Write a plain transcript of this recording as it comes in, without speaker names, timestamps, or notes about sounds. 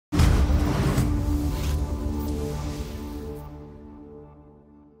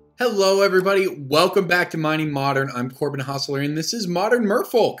Hello everybody, welcome back to Mining Modern. I'm Corbin Hostler and this is Modern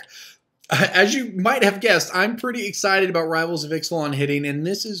Merfolk. As you might have guessed, I'm pretty excited about Rivals of Ixalan hitting, and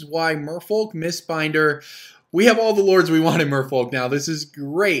this is why Merfolk, Mistbinder, we have all the lords we want in Merfolk now. This is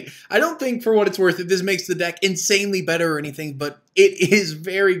great. I don't think, for what it's worth, that this makes the deck insanely better or anything, but it is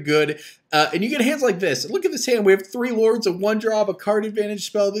very good. And you get hands like this. Look at this hand. We have 3 lords, a 1-drop, a card advantage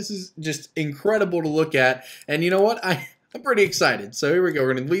spell. This is just incredible to look at. And you know what? I'm pretty excited. So here we go.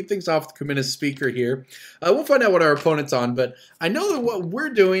 We're going to lead things off with Corbin's speaker here. We'll find out what our opponent's on, but I know that what we're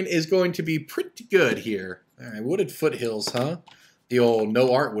doing is going to be pretty good here. All right, Wooded Foothills, huh? The old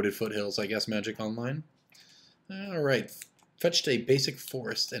no art Wooded Foothills, I guess, Magic Online. All right. Fetched a basic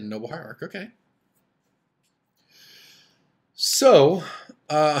forest and noble hierarch. Okay. So,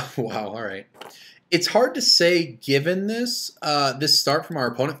 wow, all right. It's hard to say, given this start from our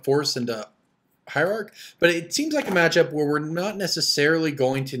opponent, forest into hierarch, but it seems like a matchup where we're not necessarily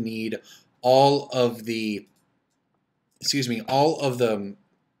going to need we're not going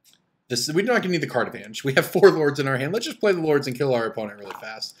to need the card advantage. We have 4 lords in our hand. Let's just play the lords and kill our opponent really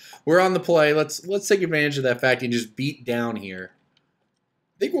fast. We're on the play. Let's take advantage of that fact and just beat down here.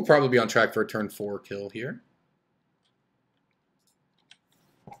 I think we'll probably be on track for a turn 4 kill here.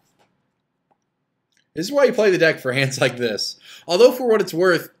 This is why you play the deck for hands like this. Although, for what it's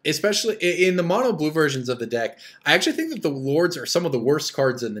worth, especially in the mono blue versions of the deck, I actually think that the lords are some of the worst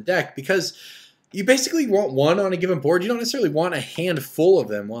cards in the deck because you basically want 1 on a given board. You don't necessarily want a handful of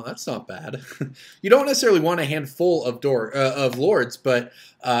them. Well, that's not bad. You don't necessarily want a handful of lords, but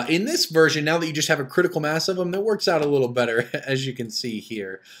in this version, now that you just have a critical mass of them, that works out a little better, as you can see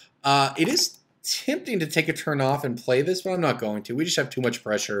here. It is tempting to take a turn off and play this, but I'm not going to. We just have too much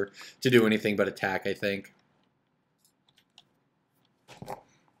pressure to do anything but attack, I think.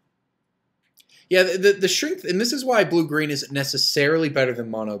 Yeah, the shrink, and this is why blue-green isn't necessarily better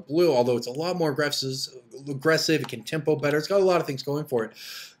than mono-blue, although it's a lot more aggressive, it can tempo better, it's got a lot of things going for it.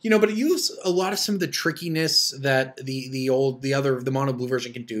 You know, but it uses a lot of some of the trickiness that the mono-blue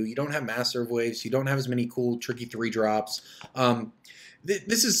version can do. You don't have Master of Waves, you don't have as many cool, tricky 3-drops.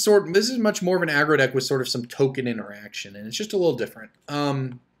 This is much more of an aggro deck with sort of some token interaction, and it's just a little different.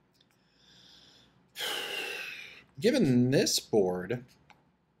 Given this board,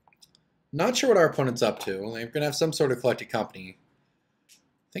 not sure what our opponent's up to. They're going to have some sort of collected company. I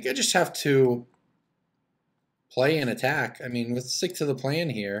think I just have to play and attack. I mean, let's stick to the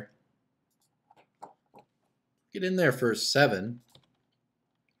plan here. Get in there for 7.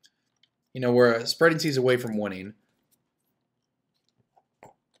 You know, we're spreading seas away from winning.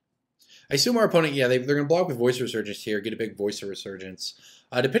 I assume our opponent, yeah, they're going to block with Voice of Resurgence here, get a big Voice of Resurgence.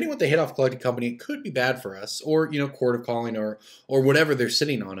 Depending on what they hit off Collected Company, it could be bad for us. Or, you know, Court of Calling or whatever they're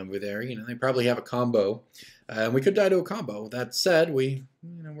sitting on over there. You know, they probably have a combo. And we could die to a combo. That said, we're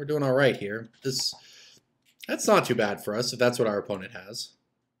doing all right here. That's not too bad for us if that's what our opponent has.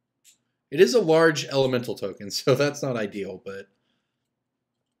 It is a large elemental token, so that's not ideal, but...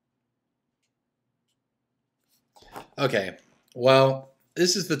 Okay, well...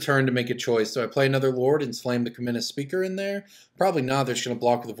 This is the turn to make a choice. Do I play another Lord and slam the Corbin speaker in there? Probably not. They're just going to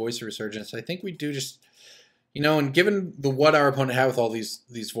block with the Voice of Resurgence. I think we do just, you know, and given what our opponent had with all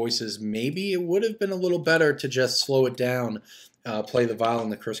these voices, maybe it would have been a little better to just slow it down, play the Vial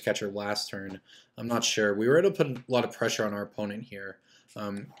and the Curse Catcher last turn. I'm not sure. We were able to put a lot of pressure on our opponent here.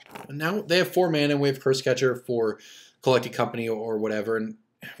 Now they have 4 mana and we have Curse Catcher for Collected Company or whatever, and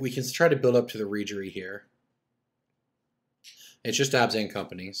we can try to build up to the Regery here. It's just Abzan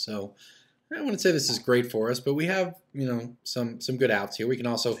Company, so I wouldn't say this is great for us, but we have, you know, some good outs here. We can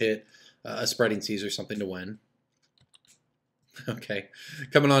also hit a Spreading Seas or something to win. Okay,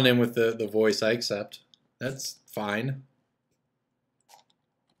 coming on in with the voice, I accept. That's fine.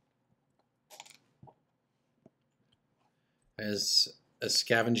 As a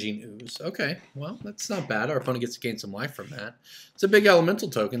Scavenging Ooze. Okay, well, that's not bad. Our opponent gets to gain some life from that. It's a big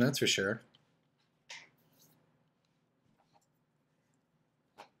elemental token, that's for sure.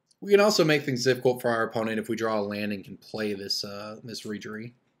 We can also make things difficult for our opponent if we draw a land and can play this this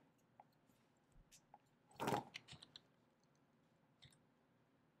Regery.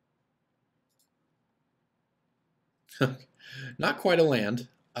 Not quite a land.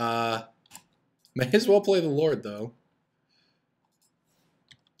 May as well play the Lord, though.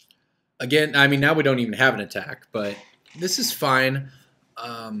 Again, I mean, now we don't even have an attack, but this is fine.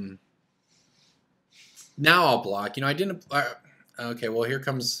 Now I'll block. You know, I didn't... okay, well, here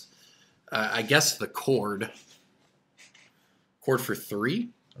comes... I guess the Cord. Cord for 3?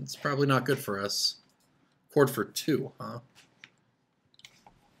 That's probably not good for us. Cord for 2, huh?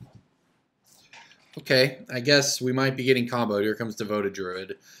 Okay, I guess we might be getting comboed. Here comes Devoted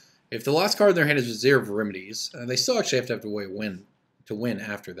Druid. If the last card in their hand is Vizier of Remedies, they still actually have to win to win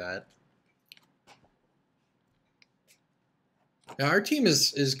after that. Now our team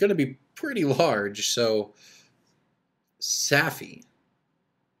is going to be pretty large, so Safi.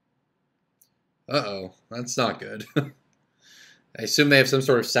 Uh-oh, that's not good. I assume they have some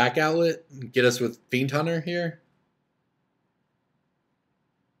sort of sack outlet. Get us with Fiend Hunter here.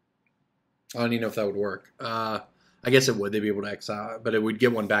 I don't even know if that would work. I guess it would. They'd be able to exile, but it would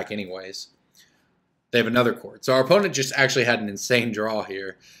get one back anyways. They have another chord. So our opponent just actually had an insane draw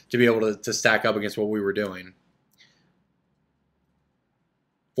here to be able to stack up against what we were doing.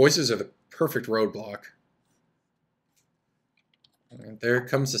 Voices are the perfect roadblock. And there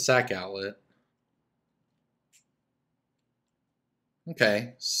comes the sack outlet.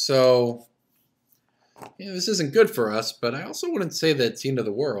 Okay, so yeah, this isn't good for us, but I also wouldn't say that it's the end of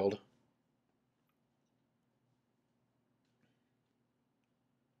the world.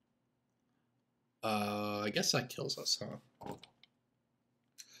 I guess that kills us, huh?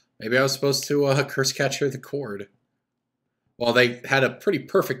 Maybe I was supposed to Curse Catcher the Cord. Well, they had a pretty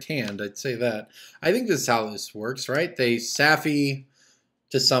perfect hand, I'd say that. I think this is how this works, right? They Safi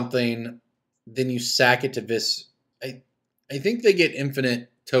to something, then you sack it to this. I think they get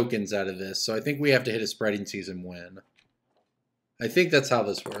infinite tokens out of this, so I think we have to hit a Spreading Seas and win. I think that's how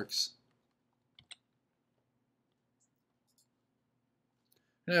this works.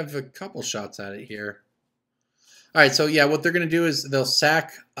 I have a couple shots at it here. All right, so yeah, what they're going to do is they'll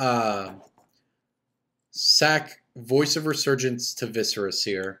sack Voice of Resurgence to Viscerous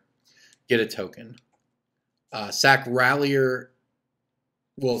here, get a token. Sack Rallier,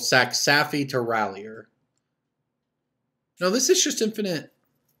 well, sack Safi to Rallier. No, this is just infinite.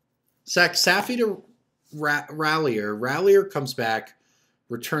 Sack Safi to Rallier. Rallier comes back,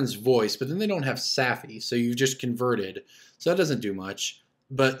 returns Voice, but then they don't have Safi, so you've just converted. So that doesn't do much.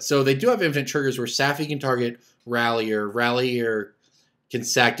 But so they do have infinite triggers where Safi can target Rallier. Rallier can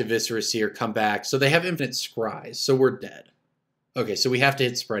sack to Viscerous here, come back. So they have infinite scries, so we're dead. Okay, so we have to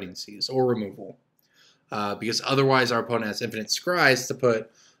hit Spreading Seas or removal. Because otherwise our opponent has infinite scries to put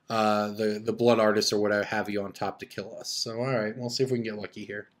the Blood Artist or whatever have you on top to kill us. So alright, we'll see if we can get lucky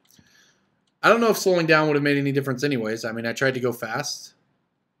here. I don't know if slowing down would have made any difference anyways. I mean, I tried to go fast.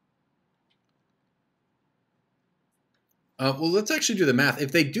 Well, let's actually do the math.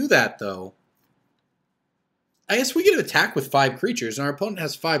 If they do that, though, I guess we get to attack with 5 creatures, and our opponent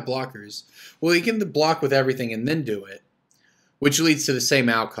has 5 blockers. Well, he can block with everything and then do it, which leads to the same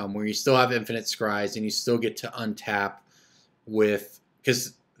outcome, where you still have infinite scries, and you still get to untap with...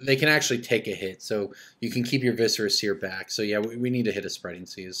 Because they can actually take a hit, so you can keep your Viscerous here back. So yeah, we need to hit a Spreading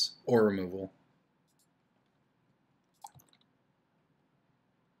Seas or removal.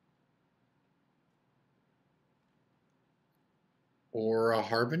 Or a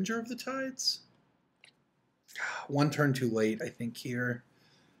Harbinger of the Tides? One turn too late, I think, here.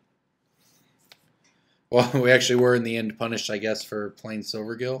 Well, we actually were in the end punished, I guess, for playing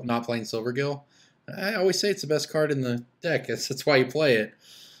Silvergill. Not playing Silvergill. I always say it's the best card in the deck. That's why you play it.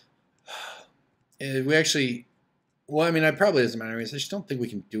 We actually... Well, I mean, it probably doesn't matter. I just don't think we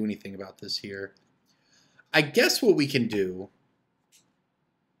can do anything about this here. I guess what we can do...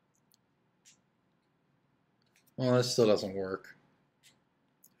 Well, that still doesn't work.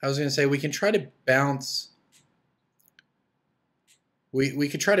 I was going to say we can try to bounce... We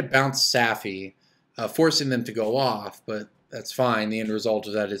could try to bounce Safi, forcing them to go off, but that's fine. The end result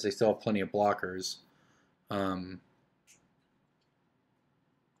of that is they still have plenty of blockers. All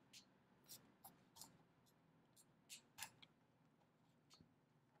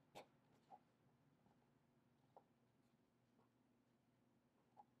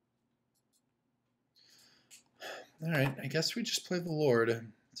right, I guess we just play the Lord.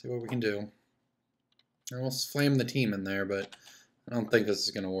 See what we can do. Or we'll flame the team in there, but I don't think this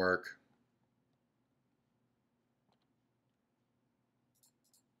is going to work.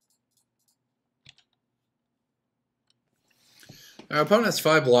 Our opponent has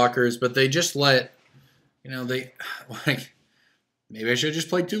 5 blockers, but they just let, you know, they, like, maybe I should have just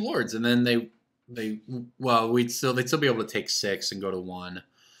played 2 Lords, and then well, they'd still be able to take 6 and go to 1.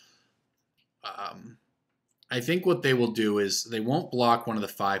 I think what they will do is they won't block one of the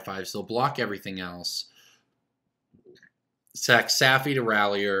 5/5s. They'll block everything else. Sack Safi to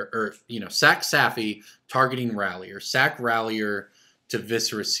Rallier, or, you know, sack Safi, targeting Rallier. Sack Rallier to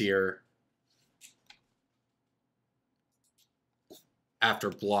Viscerous here after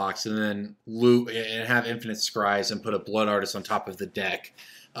blocks, and then loop and have infinite scries and put a Blood Artist on top of the deck,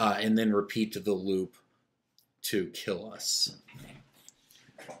 and then repeat to the loop to kill us.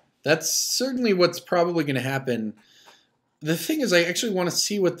 That's certainly what's probably going to happen. The thing is, I actually want to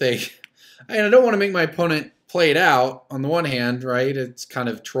see what they... I don't want to make my opponent play it out on the one hand, right? It's kind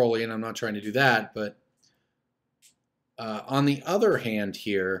of trolly, and I'm not trying to do that. But on the other hand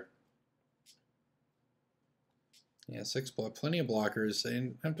here... Yeah, 6 block, plenty of blockers. I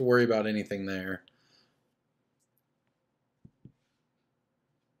don't have to worry about anything there.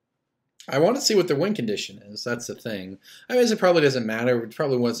 I want to see what their win condition is. That's the thing. I mean, it probably doesn't matter. It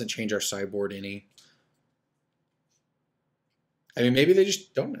probably doesn't change our sideboard any. I mean, maybe they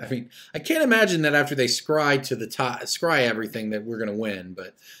just don't. I mean, I can't imagine that after they scry to the top, scry everything, that we're going to win.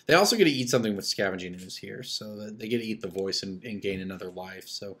 But they also get to eat something with Scavenging Ooze here. So that they get to eat the voice and gain another life.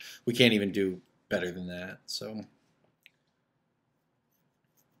 So we can't even do better than that. So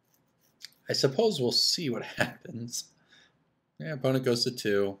I suppose we'll see what happens. Yeah, opponent goes to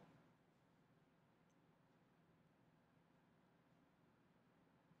 2.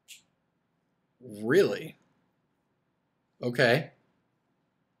 Really? Okay.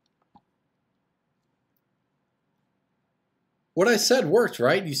 What I said worked,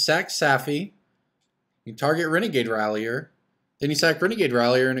 right? You sack Safi, you target Renegade Rallier, then you sack Renegade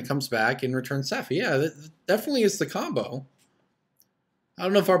Rallier and it comes back and returns Safi. Yeah, that definitely is the combo. I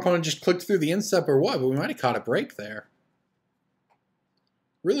don't know if our opponent just clicked through the instep or what, but we might have caught a break there.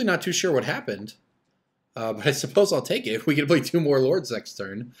 Really not too sure what happened. But I suppose I'll take it. We can play 2 more Lords next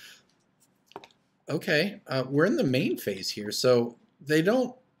turn. Okay, we're in the main phase here, so they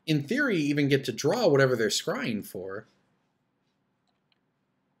don't, in theory, even get to draw whatever they're scrying for.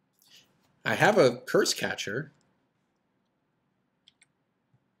 I have a Curse Catcher.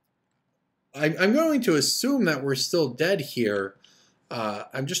 I'm going to assume that we're still dead here.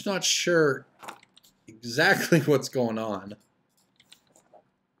 I'm just not sure exactly what's going on.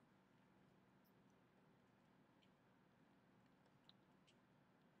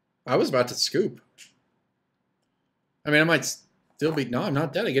 I was about to scoop. I mean, I might still be... No, I'm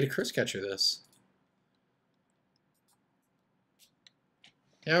not dead. I get a Curse Catcher this.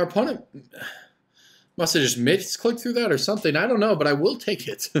 Yeah, our opponent must have just misclicked through that or something. I don't know, but I will take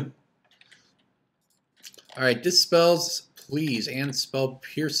it. All right, Dispels, please, and Spell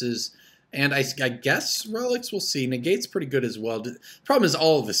Pierces. And I guess Relics, we'll see. Negate's pretty good as well. Problem is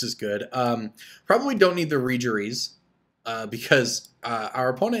all of this is good. Probably don't need the Regeries because our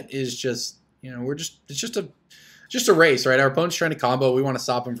opponent is just, you know, it's just a race, right? Our opponent's trying to combo. We want to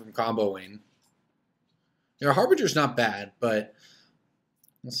stop him from comboing. You know, Harbinger's not bad, but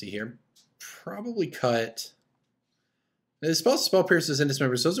let's see here. Probably cut. The Spell Pierces and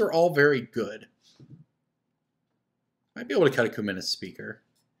Dismembers, those are all very good. Might be able to cut a Kumina's Speaker.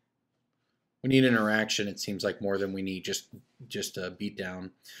 We need interaction, it seems like, more than we need just a beat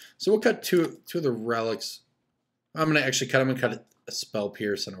down. So we'll cut two of the relics. I'm gonna cut a Spell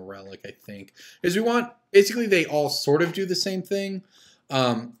Pierce and a relic, I think. Because we want, basically they all sort of do the same thing.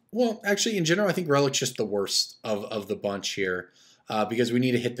 Well, actually in general I think relic's just the worst of the bunch here. Because we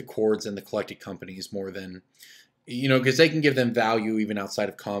need to hit the chords and the collected companies more than, you know, because they can give them value even outside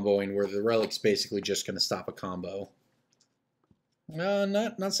of comboing, where the relic's basically just going to stop a combo.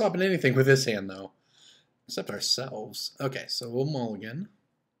 Not stopping anything with this hand, though. Except ourselves. Okay, so we'll mulligan.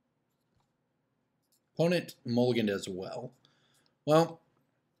 Opponent mulliganed as well. Well,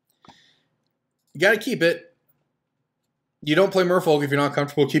 you got to keep it. You don't play Merfolk if you're not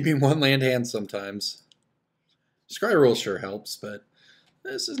comfortable keeping one land hand sometimes. Scry Rule sure helps, but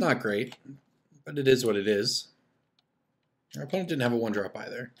this is not great. But it is what it is. Our opponent didn't have a 1-drop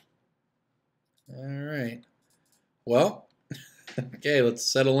either. Alright. Well, okay, let's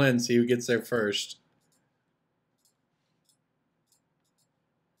settle in, see who gets there first.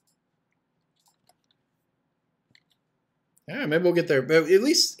 Yeah, maybe we'll get there. But at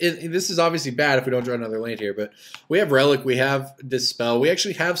least, this is obviously bad if we don't draw another land here, but we have Relic, we have Dispel. We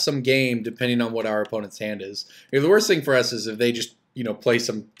actually have some game depending on what our opponent's hand is. You know, the worst thing for us is if they just, you know, play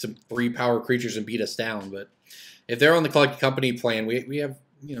some 3-power creatures and beat us down. But if they're on the Collected Company plan, we have,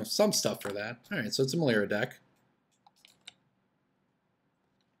 you know, some stuff for that. All right, so it's a Malira deck.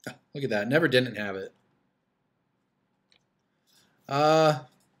 Oh, look at that. Never didn't have it.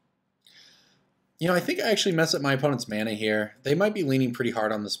 You know, I think I actually mess up my opponent's mana here. They might be leaning pretty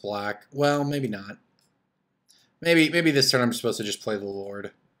hard on this black. Well, maybe not. Maybe this turn I'm supposed to just play the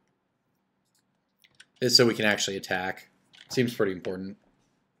Lord. It's so we can actually attack. Seems pretty important.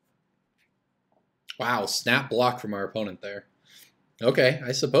 Wow, snap block from our opponent there. Okay,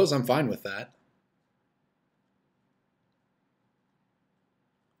 I suppose I'm fine with that.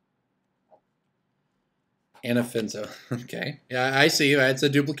 Anafinzo. Okay. Yeah, I see. It's a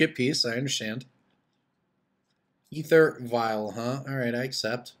duplicate piece. I understand. Ether Vial, huh? All right, I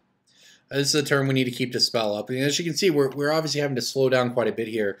accept. This is a turn we need to keep Dispel up. And as you can see, we're obviously having to slow down quite a bit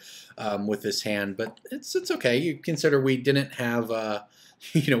here with this hand, but it's okay. You consider we didn't have,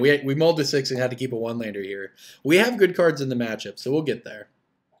 you know, we mulled to 6 and had to keep a 1-lander here. We have good cards in the matchup, so we'll get there.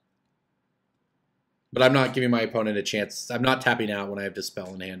 But I'm not giving my opponent a chance. I'm not tapping out when I have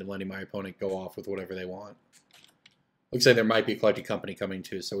Dispel in hand and letting my opponent go off with whatever they want. Looks like there might be a Collected Company coming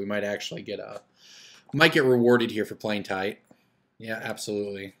too, so we might actually get rewarded here for playing tight. Yeah,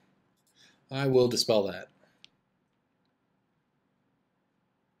 absolutely. I will Dispel that.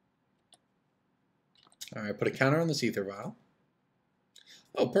 All right, put a counter on this Ether Vial.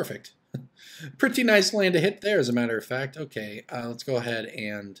 Oh, perfect. Pretty nice land to hit there, as a matter of fact. Okay, let's go ahead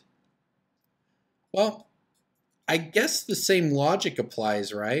and... Well, I guess the same logic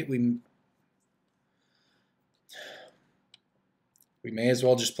applies, right? We may as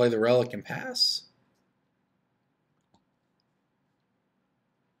well just play the Relic and pass.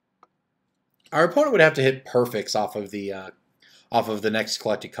 Our opponent would have to hit perfects off of the next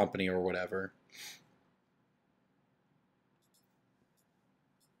Collected Company or whatever.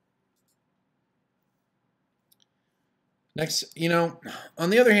 Next, you know,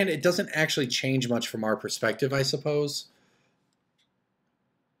 on the other hand, it doesn't actually change much from our perspective, I suppose.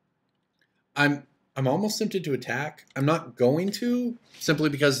 I'm almost tempted to attack. I'm not going to, simply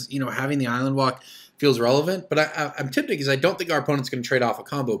because, you know, having the Island Walk feels relevant. But I'm tempted because I don't think our opponent's going to trade off a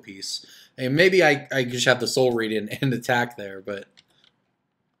combo piece. And maybe I just have the Soul Read and attack there, but...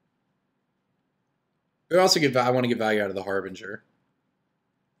 I want to get value out of the Harbinger.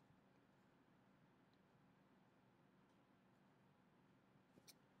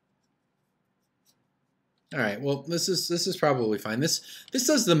 All right, well, this is probably fine. This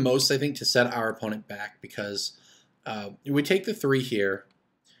does the most, I think, to set our opponent back, because we take the 3 here,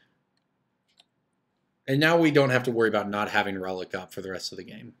 and now we don't have to worry about not having Relic up for the rest of the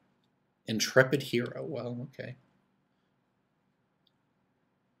game. Intrepid Hero, well, okay.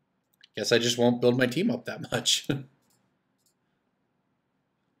 Guess I just won't build my team up that much.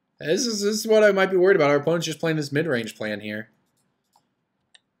 This is what I might be worried about. Our opponent's just playing this mid-range plan here.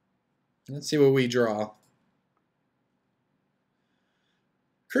 Let's see what we draw.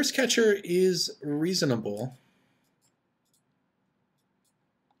 Curse Catcher is reasonable.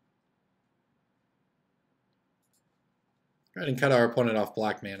 Go ahead and cut our opponent off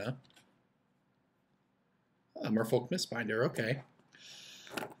black mana. Oh, Merfolk Mistbinder, okay.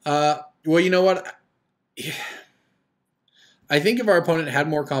 Well, you know what? I think if our opponent had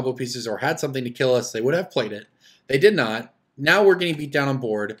more combo pieces or had something to kill us, they would have played it. They did not. Now we're getting beat down on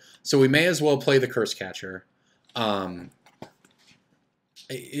board, so we may as well play the Curse Catcher.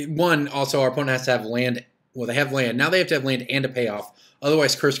 One, also, our opponent has to have land. Well, they have land. Now they have to have land and a payoff.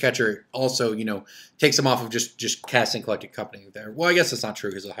 Otherwise, Curse Catcher also, you know, takes them off of just casting Collected Company there. Well, I guess that's not true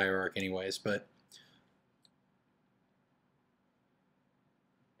because of Hierarch anyways, but...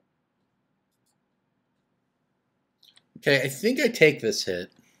 Okay, I think I take this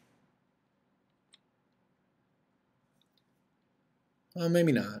hit. Well,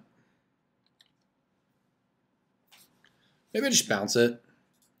 maybe not. Maybe I just bounce it.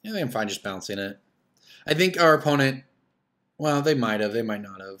 Yeah, I'm fine just bouncing it. I think our opponent, well, they might have. They might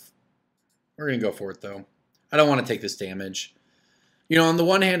not have. We're going to go for it, though. I don't want to take this damage. You know, on the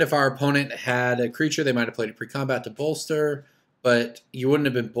one hand, if our opponent had a creature, they might have played it pre-combat to bolster, but you wouldn't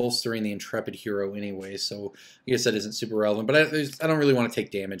have been bolstering the Intrepid Hero anyway, so I guess that isn't super relevant. But I don't really want to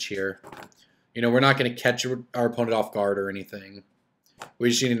take damage here. You know, we're not going to catch our opponent off guard or anything. We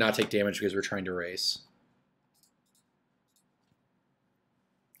just need to not take damage because we're trying to race.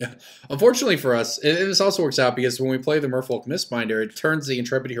 Unfortunately for us, this also works out because when we play the Merfolk Mistbinder, it turns the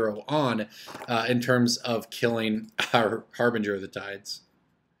Intrepid Hero on in terms of killing our Harbinger of the Tides.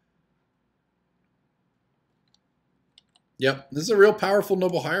 Yep, this is a real powerful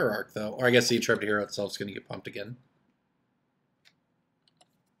Noble Hierarch, though. Or I guess the Intrepid Hero itself is going to get pumped again.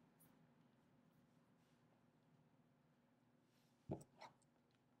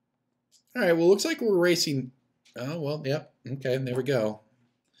 All right, well, looks like we're racing. Oh, well, yep. Okay, there we go.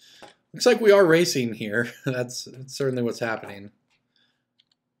 Looks like we are racing here. That's certainly what's happening.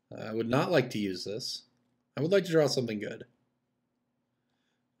 I would not like to use this. I would like to draw something good.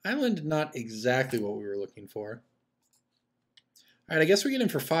 Island, not exactly what we were looking for. All right, I guess we get in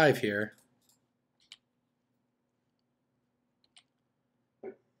for 5 here.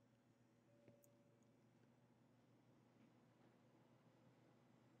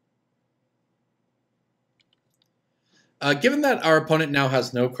 Given that our opponent now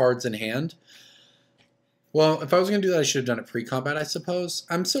has no cards in hand, well, if I was going to do that, I should have done it pre-combat, I suppose.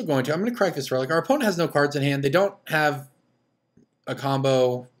 I'm still going to. I'm going to crack this Relic. Our opponent has no cards in hand. They don't have a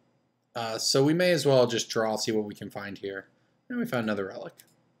combo. So we may as well just draw, see what we can find here. And we found another relic.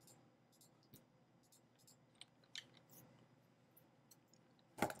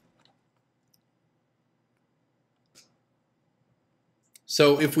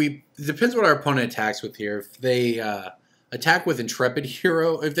 So if we, it depends what our opponent attacks with here. If they attack with Intrepid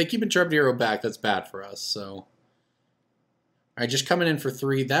Hero, if they keep Intrepid Hero back, that's bad for us. So, all right, just coming in for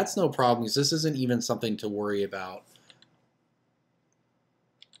 3, that's no problem because this isn't even something to worry about.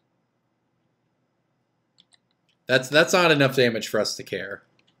 That's not enough damage for us to care.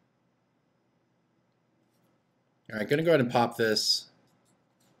 All right, gonna go ahead and pop this.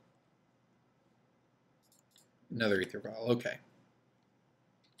 Another Ether Ball, okay.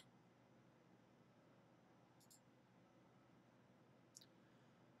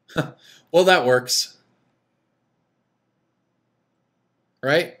 Well, that works.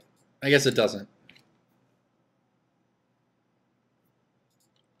 Right? I guess it doesn't.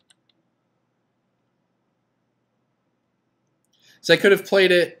 So I could have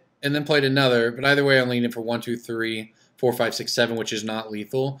played it and then played another, but either way I'm leaning for 1, 2, 3, 4, 5, 6, 7, which is not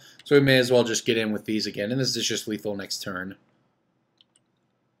lethal. So we may as well just get in with these again, and this is just lethal next turn.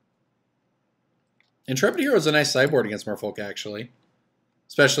 Intrepid Hero is a nice sideboard against Merfolk, actually.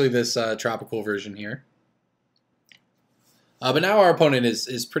 Especially this tropical version here. But now our opponent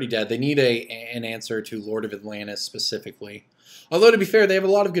is pretty dead. They need an answer to Lord of Atlantis specifically. Although, to be fair, they have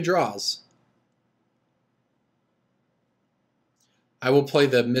a lot of good draws. I will play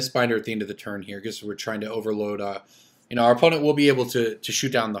the Mistbinder at the end of the turn here because we're trying to overload. You know, our opponent will be able to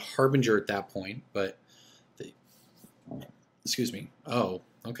shoot down the Harbinger at that point, but... excuse me. Oh,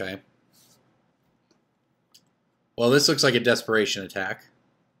 okay. Well, this looks like a desperation attack.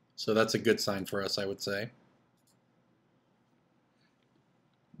 So that's a good sign for us, I would say.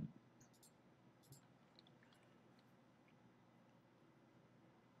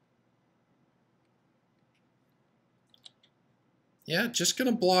 Yeah, just going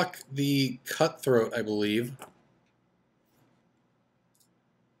to block the Cutthroat, I believe.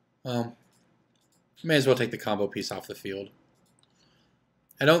 May as well take the combo piece off the field.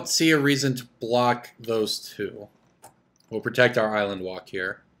 I don't see a reason to block those two. We'll protect our Island Walk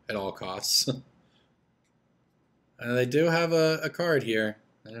here at all costs. They do have a card here.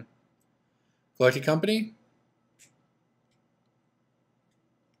 Collected Company?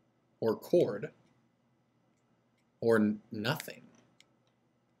 Or Cord? Or nothing.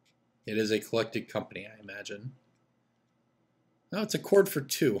 It is a Collected Company, I imagine. Oh, it's a Cord for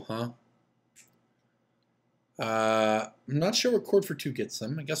 2, huh? I'm not sure what Cord for 2 gets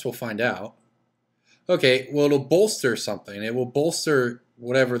them. I guess we'll find out. Okay, well, it'll bolster something. It will bolster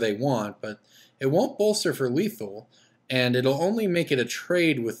whatever they want, but it won't bolster for lethal, and it'll only make it a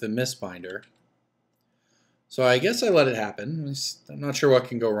trade with the Mistbinder. So I guess I let it happen. I'm not sure what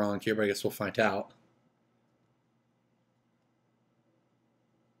can go wrong here, but I guess we'll find out.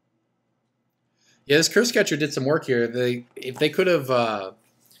 Yeah, this Curse Catcher did some work here. If they could have,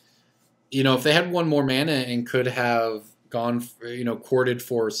 you know, if they had one more mana and could have gone, you know, corded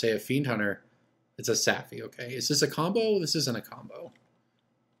for, say, a Fiend Hunter, it's a Sappy, okay? Is this a combo? This isn't a combo.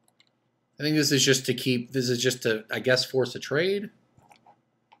 I think this is just to keep, this is just to, I guess, force a trade,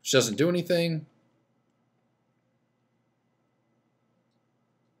 which doesn't do anything.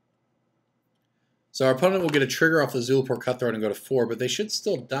 So our opponent will get a trigger off the Zulaport Cutthroat and go to 4, but they should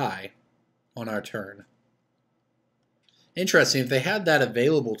still die on our turn. Interesting, if they had that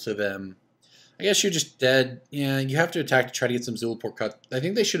available to them, I guess you're just dead. Yeah, you have to attack to try to get some Zulaport cut. I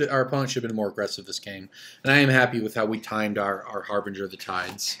think they should. Our opponent should have been more aggressive this game. And I am happy with how we timed our Harbinger of the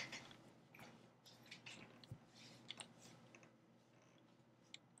Tides.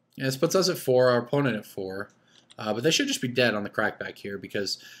 Yeah, this puts us at 4, our opponent at 4. But they should just be dead on the crackback here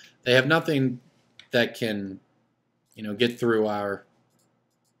because they have nothing that can, you know, get through our...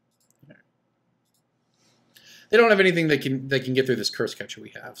 They don't have anything that can get through this Curse Catcher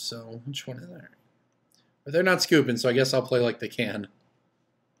we have, so which one is there? But they're not scooping, so I guess I'll play like they can.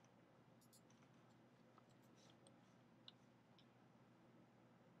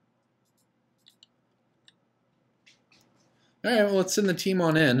 Alright, well, let's send the team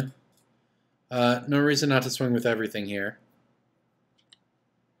on in. No reason not to swing with everything here.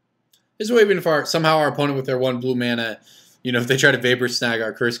 This is way even far. Somehow our opponent with their 1 blue mana, you know, if they try to Vapor Snag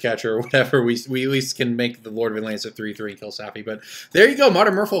our Curse Catcher or whatever, we at least can make the Lord of Atlantis a 3/3 and kill Sappy. But there you go,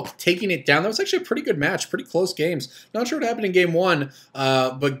 Modern Merfolk taking it down. That was actually a pretty good match, pretty close games. Not sure what happened in Game 1,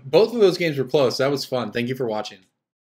 but both of those games were close. That was fun. Thank you for watching.